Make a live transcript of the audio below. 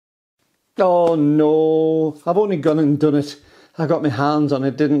Oh no, I've only gone and done it. I got my hands on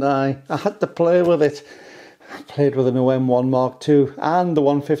it, didn't I? I had to play with it. I played with an OM1 Mark II and the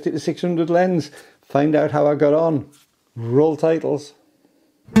 150-600 lens. Find out how I got on. Roll titles.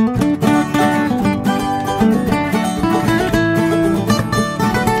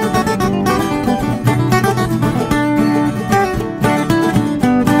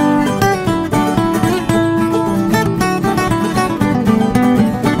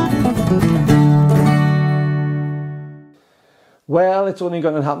 Well, it's only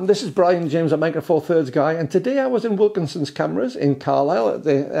going to happen. This is Brian James, a Micro Four Thirds guy, and today I was in Wilkinson's Cameras in Carlisle at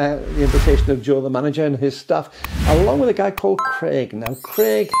the invitation of Joe, the manager, and his staff, along with a guy called Craig. Now,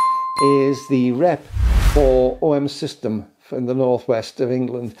 Craig is the rep for OMSystem in the northwest of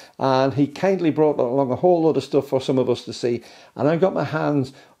England, and he kindly brought along a whole load of stuff for some of us to see, and I got my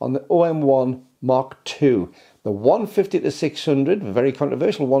hands on the OM1 Mark II. The 150-600, a very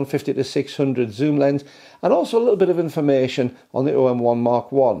controversial 150-600 zoom lens, and also a little bit of information on the OM1 Mark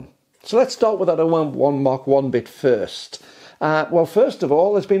I. So let's start with that OM1 Mark I bit first. Well, first of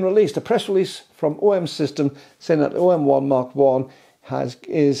all, there's been released a press release from OMSystem saying that OM1 Mark I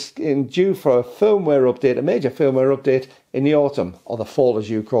is due for a firmware update, a major firmware update in the autumn, or the fall as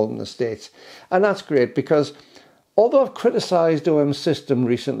you call it in the States. And that's great because although I've criticised OMSystem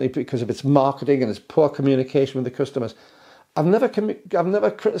recently because of its marketing and its poor communication with the customers, I've never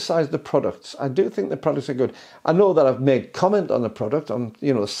criticised the products. I do think the products are good. I know that I've made comment on the product, on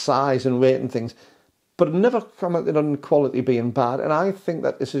size and weight and things, but I've never commented on quality being bad. And I think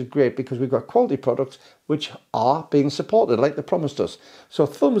that this is great because we've got quality products which are being supported like they promised us. So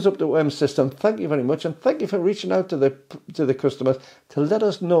thumbs up to OMSystem. Thank you very much, and thank you for reaching out to the customers to let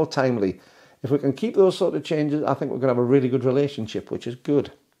us know timely. If we can keep those sort of changes, I think we're going to have a really good relationship, which is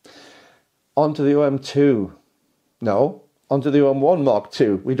good. On to the OM2. No, on to the OM1 Mark II.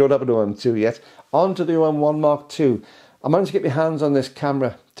 We don't have an OM2 yet. On to the OM1 Mark II. I managed to get my hands on this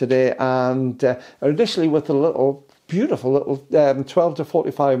camera today, and initially with a little, beautiful little 12 to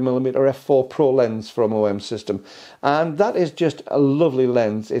 45mm f4 Pro lens from OMSystem. And that is just a lovely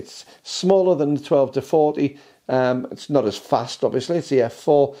lens. It's smaller than the 12 to 40. It's not as fast, obviously. It's the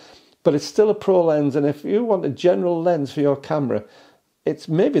f4. But it's still a pro lens, and if you want a general lens for your camera, it's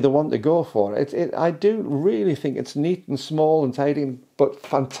maybe the one to go for. I do really think it's neat and small and tidy, but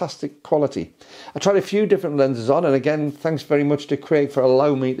fantastic quality. I tried a few different lenses on, and again, thanks very much to Craig for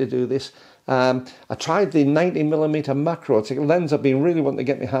allowing me to do this. I tried the 90mm macro. It's a lens I've been really wanting to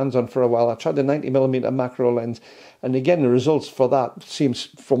get my hands on for a while. I tried the 90mm macro lens, and again, the results for that seems,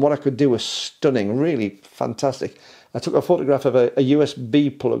 from what I could do, was stunning, really fantastic. I took a photograph of a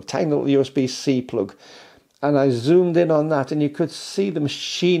USB plug, tiny little USB-C plug, and I zoomed in on that, and you could see the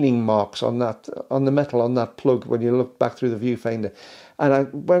machining marks on that, on the metal on that plug when you look back through the viewfinder. And I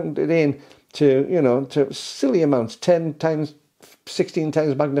went it in to, to silly amounts, 10 times, 16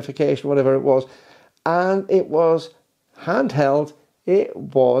 times magnification, whatever it was, and it was handheld. It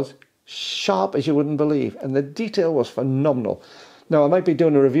was sharp as you wouldn't believe, and the detail was phenomenal. Now, I might be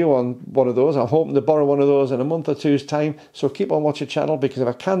doing a review on one of those. I'm hoping to borrow one of those in a month or two's time. So keep on watching the channel, because if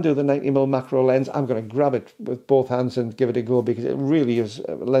I can do the 90mm macro lens, I'm going to grab it with both hands and give it a go, because it really is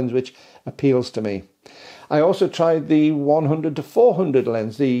a lens which appeals to me. I also tried the 100 to 400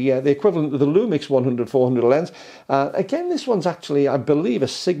 lens, the equivalent of the Lumix 100-400 lens. Again, this one's actually, I believe, a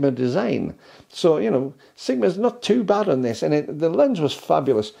Sigma design. So, Sigma's not too bad on this, and the lens was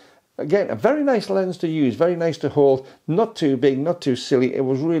fabulous. Again, a very nice lens to use, very nice to hold, not too big, not too silly. It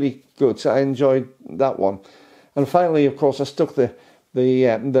was really good, so I enjoyed that one. And finally, of course, I stuck the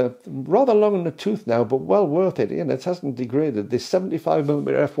rather long in the tooth now, but well worth it. It hasn't degraded. The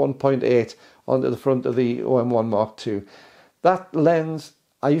 75mm f1.8 onto the front of the OM1 Mark II. That lens,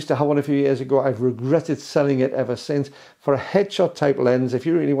 I used to have one a few years ago. I've regretted selling it ever since. For a headshot type lens, if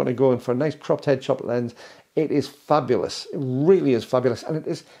you really want to go in for a nice cropped headshot lens, it is fabulous. It really is fabulous, and it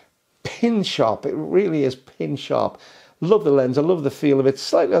is pin sharp. It really is pin sharp. Love the lens. I love the feel of it.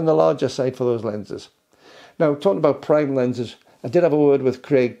 Slightly on the larger side for those lenses. Now, talking about prime lenses, I did have a word with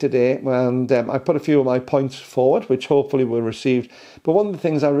Craig today, and I put a few of my points forward, which hopefully were received. But one of the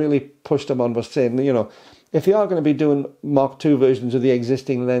things I really pushed him on was saying, if you are going to be doing Mark II versions of the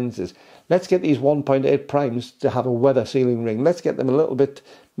existing lenses, let's get these 1.8 primes to have a weather sealing ring. Let's get them a little bit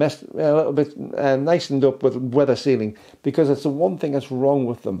nicened up with weather sealing, because it's the one thing that's wrong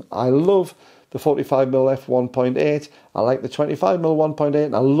with them. I love the 45mm f1.8. I like the 25mm 1.8,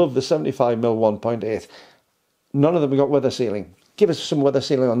 and I love the 75mm 1.8. None of them have got weather sealing. Give us some weather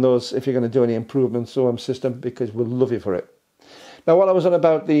sealing on those if you're going to do any improvements to OMSystem, because we'll love you for it. Now, while I was on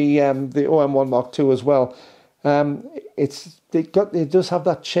about the OM1 Mark II as well, it does have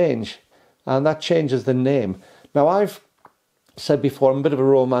that change and that changes the name. Now, I've said before, I'm a bit of a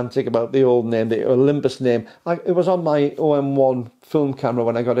romantic about the old name, the Olympus name. It was on my OM1 film camera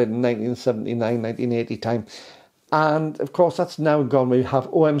when I got it in 1979, 1980 time. And of course, that's now gone. We have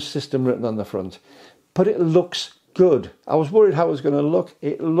OMSystem written on the front. But it looks good. I was worried how it was going to look.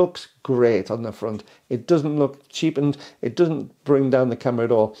 It looks great on the front. It doesn't look cheapened. It doesn't bring down the camera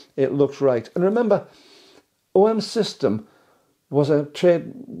at all. It looks right. And remember, OMSystem was a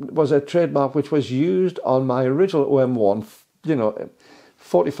trademark which was used on my original OM1, you know,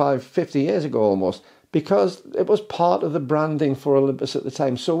 45, 50 years ago almost, because it was part of the branding for Olympus at the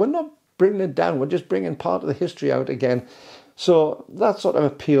time. So we're not bringing it down, we're just bringing part of the history out again. So that sort of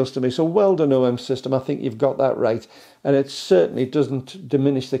appeals to me. So well done, OMSystem. I think you've got that right. And it certainly doesn't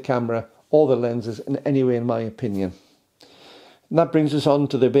diminish the camera or the lenses in any way, in my opinion. And that brings us on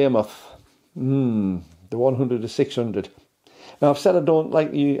to the behemoth, the 100 to 600. Now, I've said I don't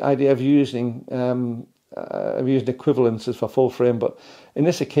like the idea of using equivalences for full frame, but in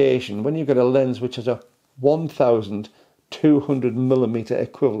this occasion, when you've got a lens which has a 1,200mm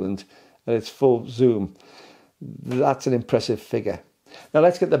equivalent at its full zoom, that's an impressive figure. Now,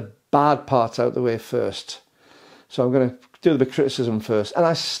 let's get the bad parts out of the way first. So I'm going to do the criticism first. And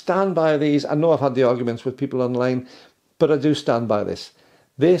I stand by these. I know I've had the arguments with people online, but I do stand by this.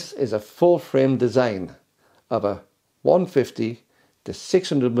 This is a full frame design of a 150 to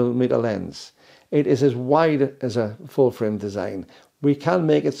 600mm lens. It is as wide as a full frame design. We can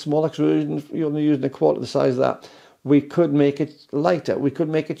make it smaller because you're only using a quarter the size of that. We could make it lighter. We could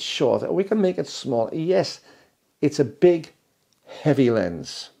make it shorter. We can make it smaller. Yes, it's a big, heavy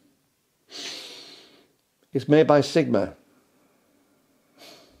lens. It's made by Sigma.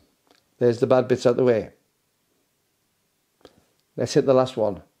 There's the bad bits out the way. Let's hit the last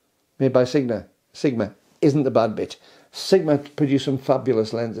one. Made by Sigma. Sigma isn't the bad bit. Sigma produce some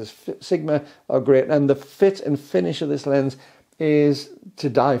fabulous lenses. Sigma are great, and the fit and finish of this lens is to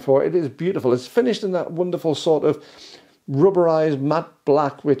die for. It is beautiful. It's finished in that wonderful sort of rubberized matte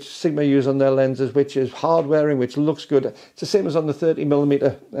black which Sigma use on their lenses, which is hard wearing, which looks good. It's the same as on the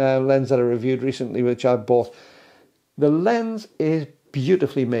 30mm lens that I reviewed recently, which I bought. The lens is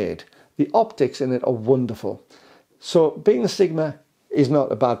beautifully made. The optics in it are wonderful. So being a Sigma is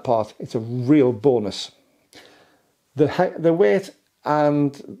not a bad part. It's a real bonus. The weight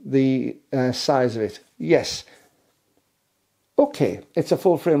and the size of it, yes. Okay, it's a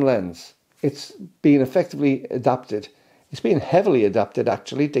full frame lens. It's been effectively adapted. It's been heavily adapted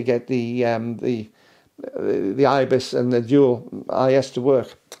actually to get the IBIS and the dual IS to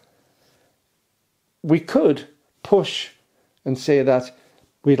work. We could push and say that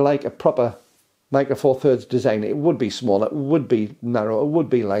we'd like a proper Micro Four Thirds design. It would be smaller, it would be narrower, it would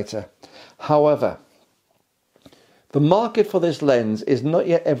be lighter. However, the market for this lens is not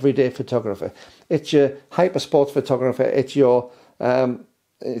your everyday photographer. It's your hyper sports photographer. It's your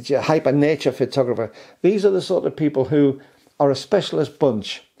hyper nature photographer. These are the sort of people who are a specialist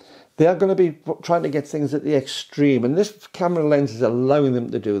bunch. They are going to be trying to get things at the extreme, and this camera lens is allowing them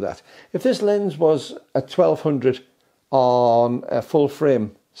to do that. If this lens was a 1200 on a full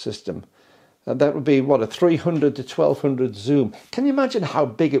frame system, that would be what, a 300 to 1200 zoom. Can you imagine how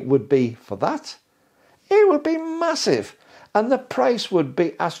big it would be for that? It would be massive, and the price would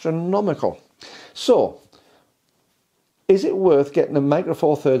be astronomical. So, is it worth getting a Micro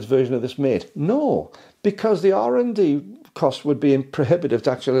Four Thirds version of this made? No, because the R&D cost would be prohibitive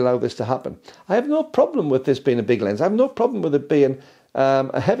to actually allow this to happen. I have no problem with this being a big lens. I have no problem with it being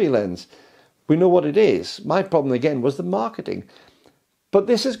a heavy lens. We know what it is. My problem again was the marketing. But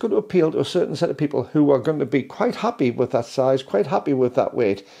this is going to appeal to a certain set of people who are going to be quite happy with that size, quite happy with that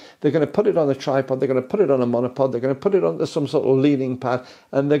weight. They're going to put it on a tripod, they're going to put it on a monopod, they're going to put it onto some sort of leaning pad,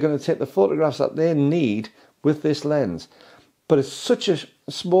 and they're going to take the photographs that they need with this lens. But it's such a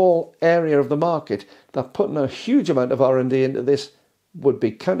small area of the market that putting a huge amount of R&D into this would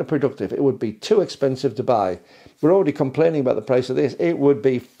be counterproductive. It would be too expensive to buy. We're already complaining about the price of this. It would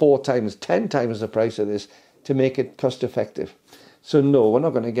be 4 times, 10 times the price of this to make it cost effective. So no, we're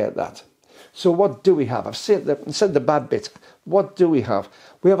not going to get that. So what do we have? I've said the bad bits. What do we have?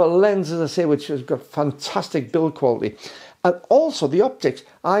 We have a lens, as I say, which has got fantastic build quality. And also the optics.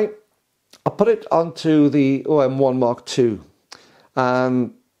 I put it onto the OM1 Mark II.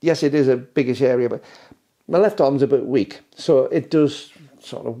 And yes, it is a biggish area, but my left arm's a bit weak. So it does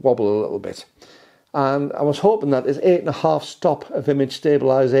sort of wobble a little bit. And I was hoping that this 8.5 stop of image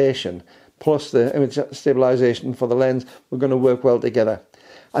stabilization plus the image stabilization for the lens were going to work well together.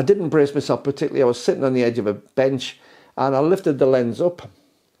 I didn't brace myself particularly. I was sitting on the edge of a bench and I lifted the lens up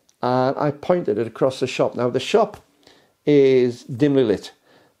and I pointed it across the shop. Now the shop is dimly lit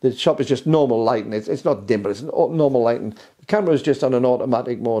The shop is just normal lighting. It's not dim, but it's normal lighting. The camera is just on an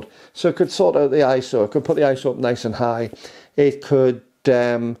automatic mode. So it could sort out the ISO. It could put the ISO up nice and high. It could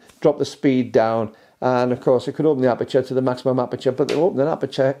drop the speed down. And of course, it could open the aperture to the maximum aperture. But the opening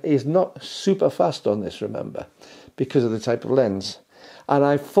aperture is not super fast on this, remember, because of the type of lens. And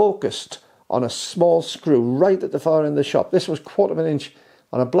I focused on a small screw right at the far end of the shop. This was 1/4 of an inch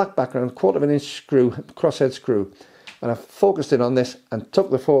on a black background, 1/4 of an inch screw, crosshead screw. And I focused in on this and took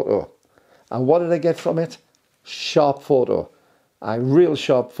the photo. And what did I get from it? Sharp photo. A real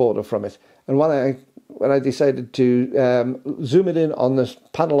sharp photo from it. And when I decided to zoom it in on this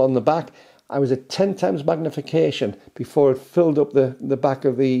panel on the back, I was at 10 times magnification before it filled up the back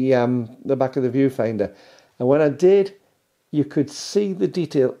of the viewfinder. And when I did, you could see the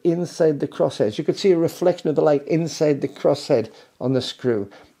detail inside the crossheads. You could see a reflection of the light inside the crosshead on the screw.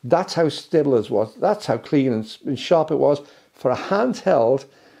 That's how stable it was. That's how clean and sharp it was for a handheld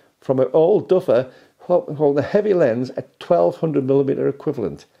from an old duffer holding a heavy lens at 1200mm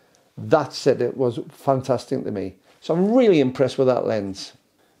equivalent. That said, it was fantastic to me. So I'm really impressed with that lens.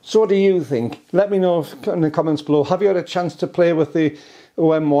 So what do you think? Let me know in the comments below. Have you had a chance to play with the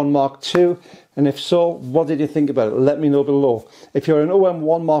OM1 Mark II? And if so, what did you think about it? Let me know below. If you're an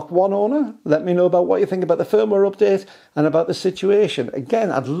OM1 Mark I owner, let me know about what you think about the firmware update and about the situation.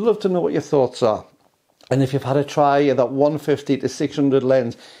 Again, I'd love to know what your thoughts are. And if you've had a try of that 150 to 600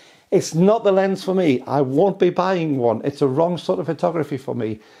 lens, it's not the lens for me. I won't be buying one. It's a wrong sort of photography for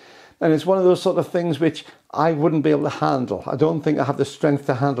me. And it's one of those sort of things which I wouldn't be able to handle. I don't think I have the strength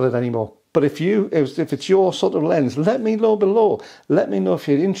to handle it anymore. But if it's your sort of lens, let me know below. Let me know if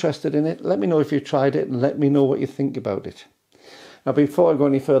you're interested in it. Let me know if you've tried it, and let me know what you think about it. Now, before I go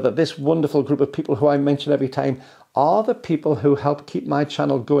any further, this wonderful group of people who I mention every time are the people who help keep my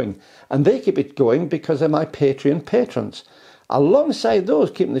channel going. And they keep it going because they're my Patreon patrons. Alongside those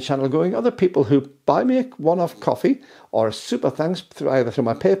keeping the channel going are the people who buy me a one-off coffee or a super thanks either through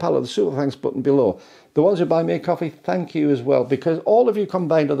my PayPal or the super thanks button below. The ones who buy me a coffee, thank you as well, because all of you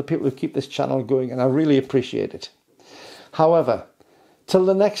combined are the people who keep this channel going, and I really appreciate it. However, till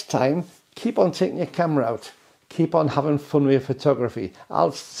the next time, keep on taking your camera out. Keep on having fun with your photography.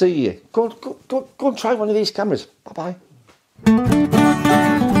 I'll see you. Go and try one of these cameras. Bye-bye.